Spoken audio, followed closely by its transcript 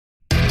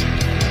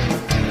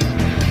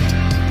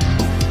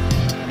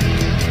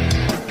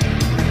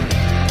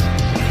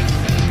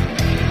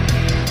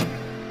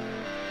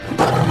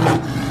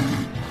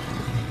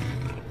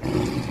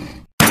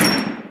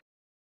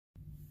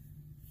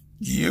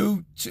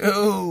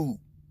Dude,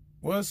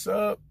 what's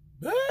up,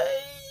 baby?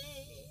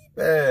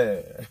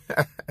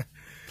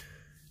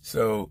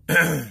 So,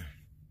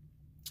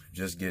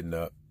 just getting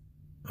up.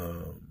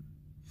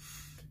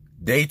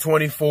 Day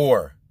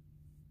 24.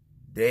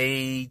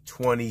 Day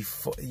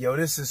 24. Yo,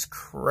 this is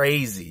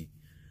crazy.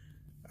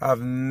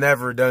 I've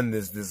never done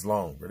this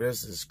long, but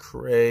this is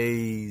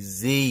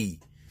crazy.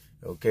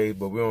 Okay,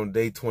 but we're on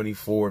day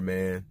 24,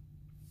 man.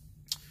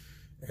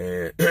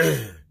 And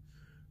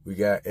we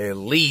got at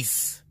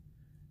least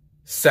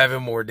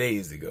 7 more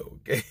days to go.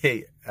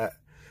 Okay,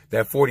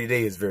 that 40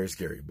 day is very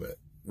scary, but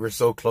we're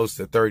so close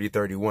to 30,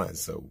 31.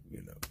 So,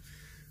 you know,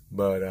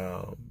 but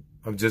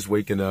I'm just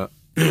waking up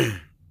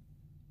and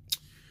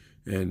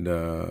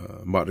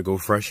I'm about to go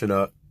freshen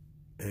up.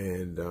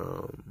 And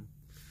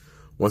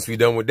once we're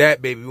done with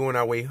that, baby, we on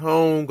our way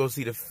home, go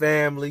see the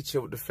family,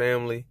 chill with the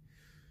family,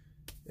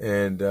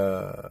 and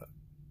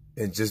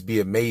just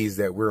be amazed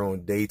that we're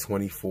on day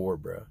 24,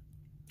 bro.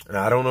 And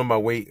I don't know my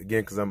weight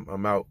again because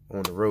I'm out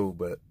on the road,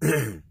 but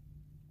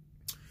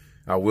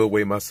I will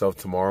weigh myself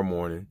tomorrow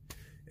morning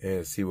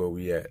and see where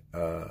we at.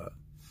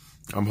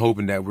 I'm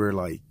hoping that we're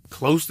like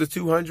close to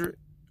 200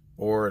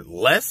 or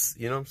less,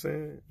 you know what I'm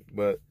saying?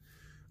 But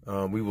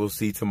we will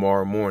see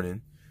tomorrow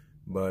morning.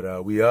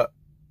 But we up.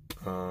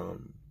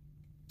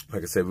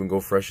 Like I said, we can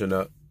go freshen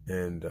up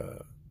and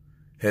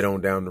head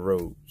on down the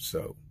road.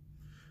 So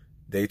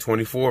day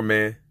 24,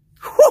 man.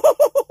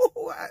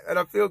 And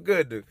I feel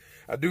good, dude.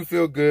 I do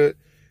feel good.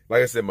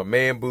 Like I said, my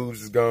man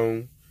boobs is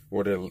gone,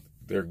 or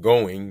they're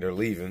going, they're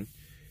leaving.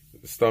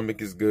 The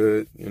stomach is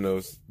good, you know,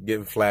 it's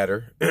getting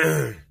flatter.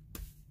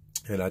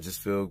 And I just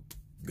feel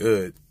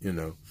good, you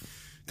know,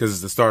 because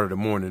it's the start of the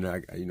morning.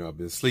 I've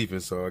been sleeping,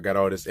 so I got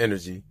all this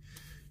energy,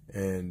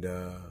 and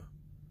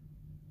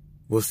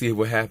we'll see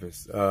what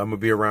happens. I'm gonna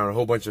be around a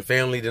whole bunch of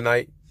family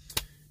tonight,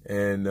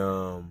 and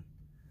I'm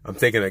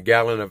taking a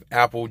gallon of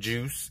apple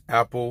juice,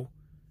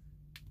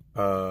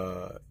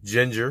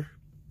 ginger.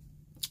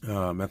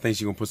 I think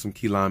she's gonna put some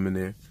key lime in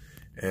there,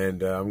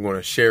 and I'm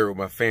gonna share it with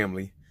my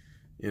family.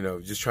 You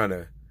know, just trying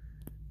to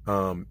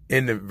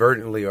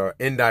inadvertently or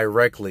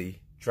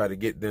indirectly try to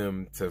get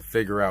them to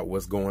figure out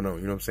what's going on.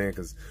 You know what I'm saying?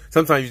 Because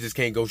sometimes you just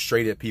can't go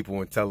straight at people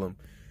and tell them,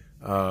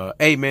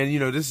 hey man, you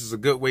know, this is a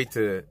good way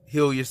to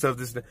heal yourself.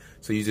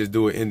 So you just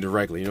do it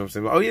indirectly. You know what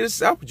I'm saying? Oh yeah, this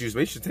is apple juice.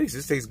 Man, you should taste.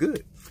 This tastes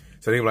good.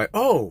 So they're like,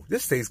 oh,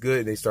 this tastes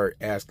good. And they start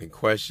asking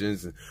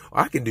questions, and oh,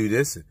 I can do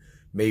this. And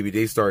maybe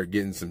they start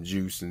getting some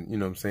juice, and you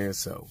know what I'm saying?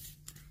 So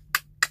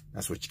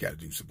that's what you got to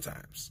do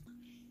sometimes.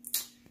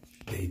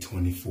 Day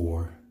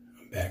 24,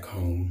 I'm back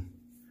home.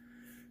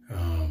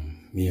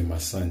 Me and my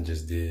son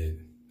just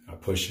did our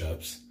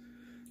push-ups.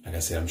 Like I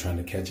said, I'm trying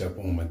to catch up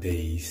on my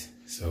days.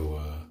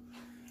 So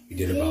we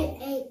did about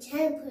 10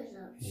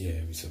 push-ups. Yeah,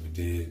 so we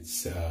did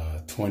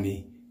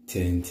 20,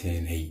 10,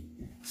 10, 8.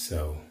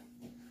 So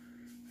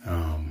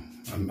I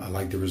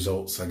like the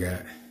results I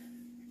got.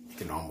 You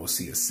can almost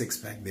see a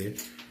 6-pack there,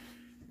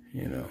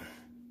 you know.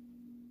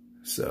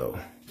 So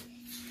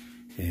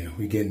yeah,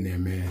 we getting there,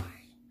 man.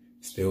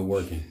 Still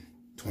working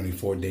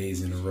 24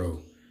 days in a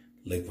row.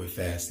 Liquid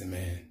fasting,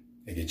 man.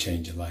 It can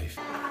change your life.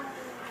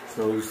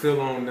 So we're still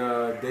on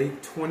day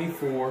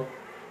 24,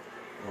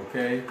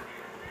 okay?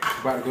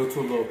 About to go to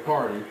a little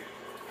party.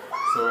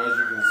 So as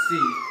you can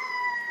see,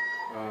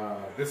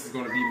 this is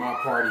gonna be my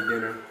party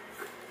dinner.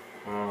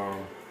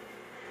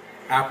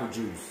 Apple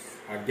juice,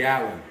 a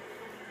gallon,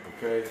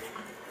 okay?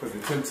 Because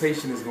the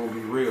temptation is gonna be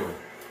real.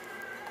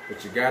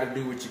 But you gotta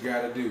do what you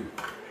gotta do.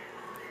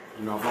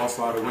 You know, I've lost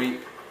a lot of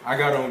weight. I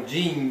got on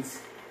jeans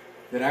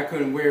that I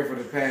couldn't wear for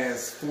the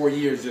past 4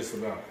 years just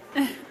about.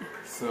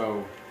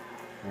 So,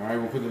 all right,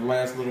 we'll put the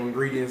last little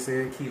ingredients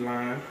in, key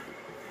lime.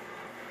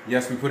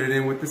 Yes, we put it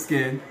in with the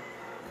skin.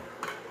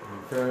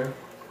 Okay.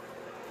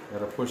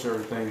 Gotta push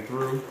everything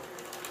through.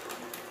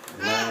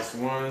 Last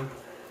one.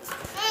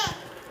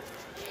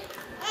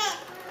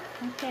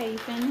 Okay, you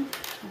finished?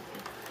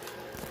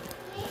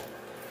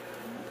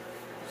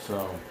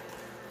 So,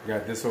 we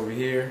got this over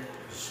here,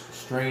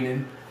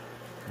 straining,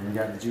 and we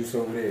got the juice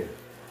over there.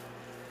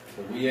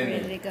 So we in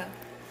Ready there. to go.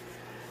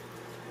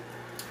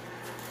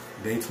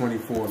 Day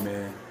 24,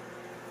 man.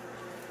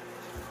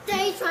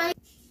 Day 20.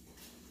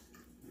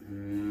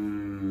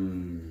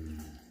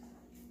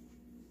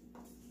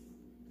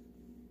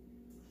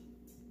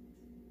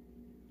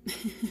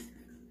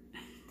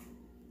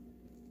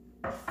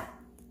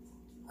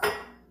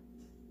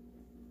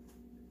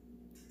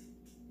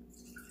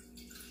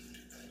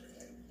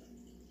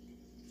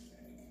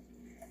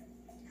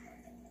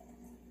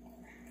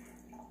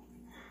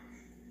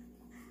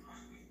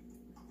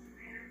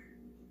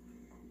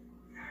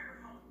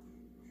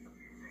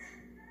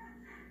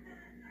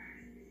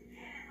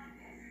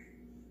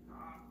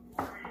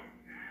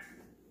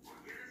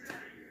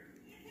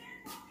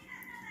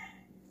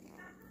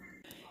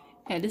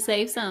 Had to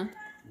save some.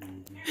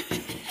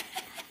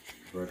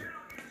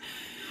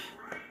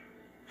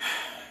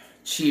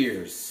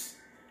 Cheers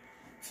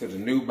to the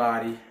new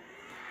body,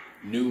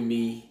 new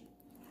me.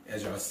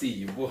 As y'all see,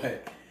 your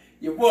boy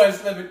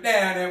slipping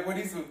down there, but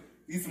he's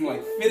These some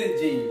like fitted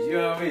jeans, you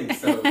know what I mean?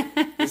 So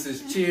this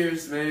is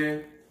cheers,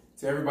 man,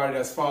 to everybody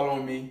that's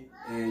following me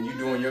and you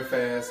doing your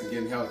fast and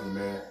getting healthy,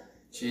 man.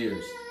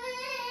 Cheers.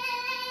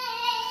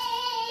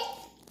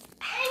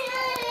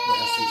 Boy,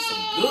 I see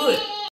some good.